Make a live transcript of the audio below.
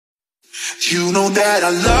You know that I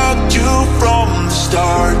loved you from the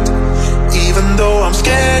start. Even though I'm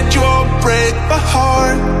scared you'll break my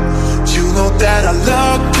heart. You know that I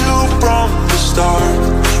loved you from the start.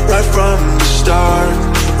 Right from the start,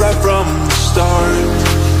 right from the start.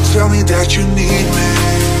 Tell me that you need me.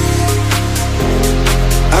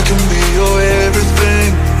 I can be your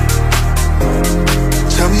everything.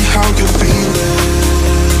 Tell me how you're feeling.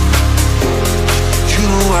 You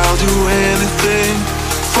know I'll do anything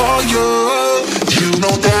for you. You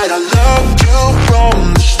know that I loved you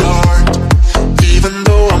from the start. Even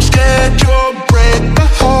though I'm scared you'll break my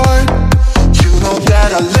heart. You know that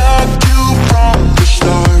I loved you from the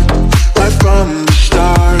start. Right from the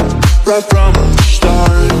start, right from the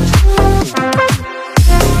start.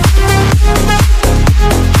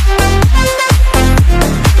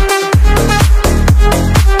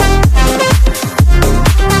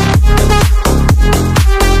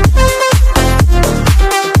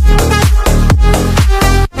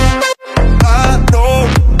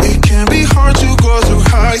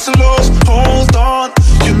 Hold on,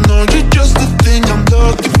 you know you're just the thing I'm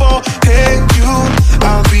looking for. Hey you,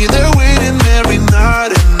 I'll be there waiting every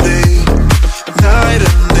night and day, night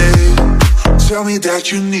and day. Tell me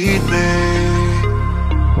that you need me.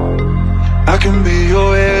 I can be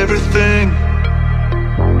your everything.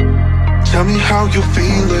 Tell me how you're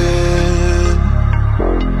feeling.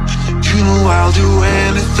 You know I'll do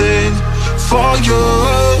anything for you.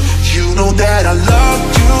 You know that I love